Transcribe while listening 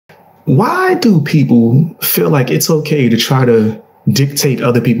Why do people feel like it's okay to try to dictate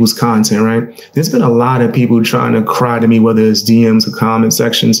other people's content, right? There's been a lot of people trying to cry to me, whether it's DMs or comment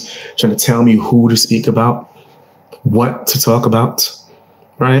sections, trying to tell me who to speak about, what to talk about,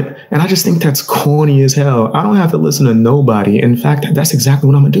 right? And I just think that's corny as hell. I don't have to listen to nobody. In fact, that's exactly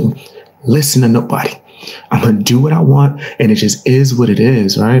what I'm gonna do. Listen to nobody. I'm gonna do what I want, and it just is what it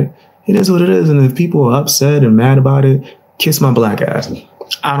is, right? It is what it is, and if people are upset and mad about it, kiss my black ass.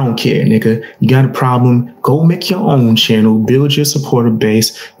 I don't care, nigga. You got a problem, go make your own channel, build your supporter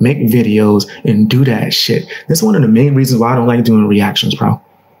base, make videos, and do that shit. That's one of the main reasons why I don't like doing reactions, bro. All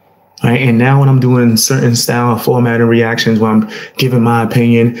right, and now when I'm doing certain style formatted reactions where I'm giving my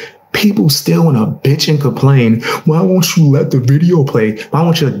opinion, people still want to bitch and complain. Why won't you let the video play? Why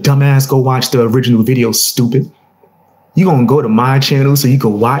won't your dumbass go watch the original video, stupid? You gonna go to my channel so you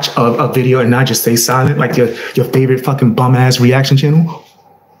can watch a video and not just stay silent like your favorite fucking bum ass reaction channel?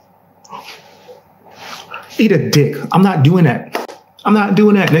 Eat a dick. I'm not doing that. I'm not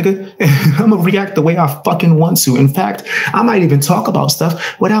doing that, nigga. I'm gonna react the way I fucking want to. In fact, I might even talk about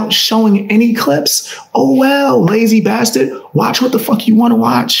stuff without showing any clips. Oh well, lazy bastard. Watch what the fuck you want to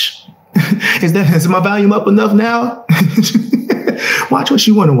watch. Is my volume up enough now? Watch what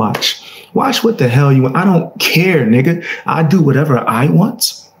you want to watch. Watch what the hell you want. I don't care, nigga. I do whatever I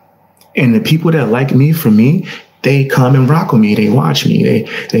want. And the people that like me for me, they come and rock with me. They watch me.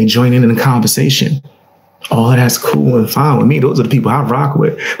 They join in the conversation. All that's cool and fine with me. Those are the people I rock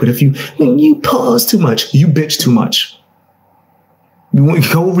with. But if you pause too much, you bitch too much.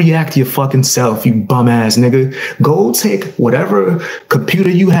 Go react to your fucking self, you bum ass nigga. Go take whatever computer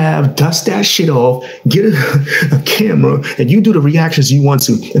you have, dust that shit off, get a camera, and you do the reactions you want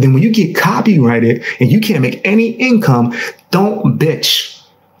to. And then when you get copyrighted and you can't make any income, don't bitch.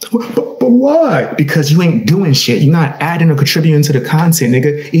 But why? Because you ain't doing shit. You're not adding or contributing to the content,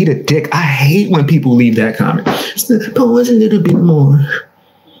 nigga. Eat a dick. I hate when people leave that comment. Pause a little bit more.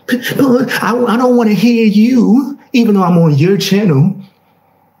 I don't want to hear you, even though I'm on your channel.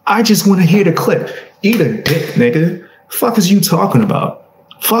 I just want to hear the clip. Eat a dick, nigga. Fuck is you talking about?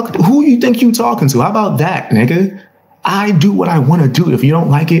 Fuck, who you think you talking to? How about that, nigga? I do what I want to do. If you don't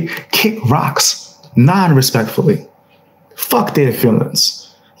like it, kick rocks. Non-respectfully. Fuck their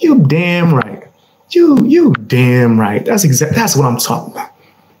feelings. You damn right. You damn right. That's what I'm talking about.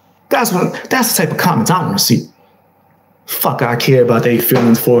 That's the type of comments I want to see. Fuck, I care about their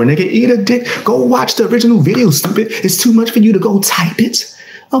feelings for, nigga. Eat a dick. Go watch the original video, stupid. It's too much for you to go type it.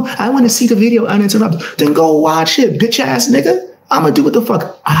 Oh, I want to see the video uninterrupted. Then go watch it, bitch ass nigga. I'm gonna do what the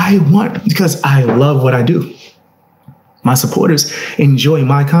fuck I want because I love what I do. My supporters enjoy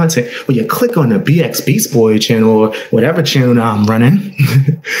my content. When you click on the BXBeastBoy channel or whatever channel I'm running,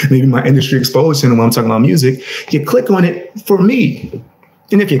 maybe my industry exposed channel when I'm talking about music, you click on it for me.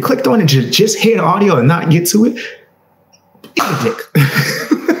 And if you clicked on it to just hear the audio and not get to it, eat a dick.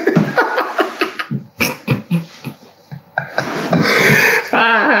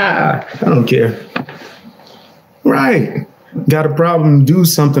 I don't care. Right. Got a problem, do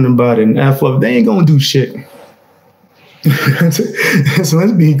something about it and F up. They ain't gonna do shit. So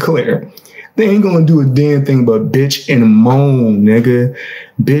let's be clear. They ain't gonna do a damn thing but bitch and moan, nigga.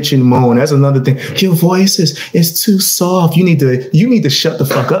 Bitch and moan. That's another thing. Your voice is too soft. You need to shut the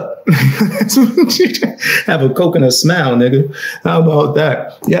fuck up. Have a coconut smile, nigga. How about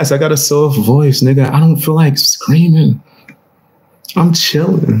that? Yes, I got a soft voice, nigga. I don't feel like screaming. I'm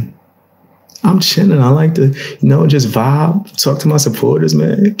chilling. I like to, just vibe, talk to my supporters,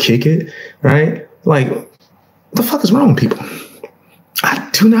 man, kick it, right? Like, what the fuck is wrong with people? I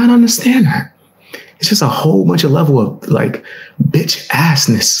do not understand that. It's just a whole bunch of level of like bitch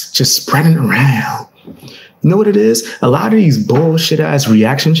assness just spreading around. You know what it is? A lot of these bullshit ass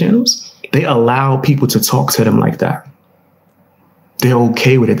reaction channels, they allow people to talk to them like that. They're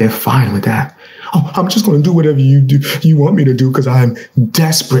okay with it. They're fine with that. Oh, I'm just going to do whatever you want me to do because I'm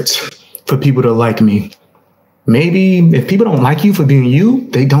desperate for people to like me. Maybe if people don't like you for being you,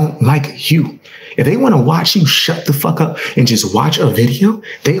 they don't like you. If they want to watch you shut the fuck up and just watch a video,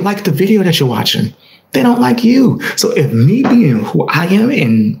 they like the video that you're watching. They don't like you. So if me being who I am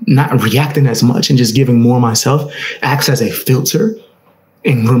and not reacting as much and just giving more of myself acts as a filter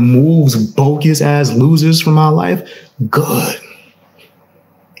and removes bogus ass losers from my life, good.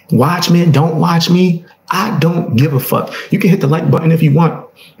 Watch me, don't watch me. I don't give a fuck. You can hit the like button if you want.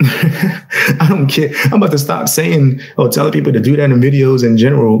 I don't care. I'm about to stop saying or telling people to do that in videos in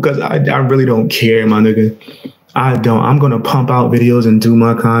general because I really don't care, my nigga. I don't. I'm going to pump out videos and do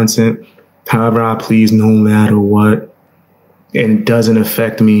my content however I please, no matter what. And it doesn't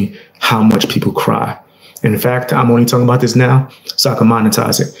affect me how much people cry. In fact, I'm only talking about this now so I can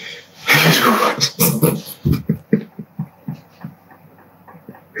monetize it.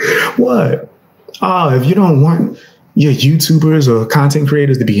 What? Oh, if you don't want your YouTubers or content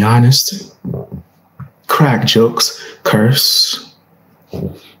creators to be honest, crack jokes, curse,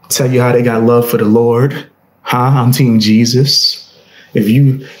 tell you how they got love for the Lord. I'm Team Jesus. If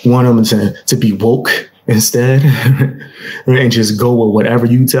you want them to be woke instead and just go with whatever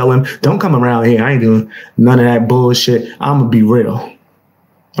you tell them, don't come around here. I ain't doing none of that bullshit. I'm going to be real.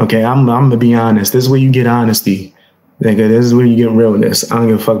 Okay, I'm going to be honest. This is where you get honesty. Nigga, this is where you get realness. I don't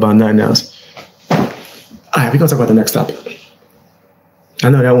give a fuck about nothing else. All right, we're going to talk about the next topic. I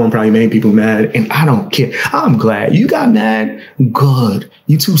know that one probably made people mad, and I don't care. I'm glad. You got mad? Good.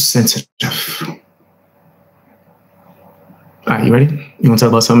 You too sensitive. All right, you ready? You want to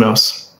talk about something else?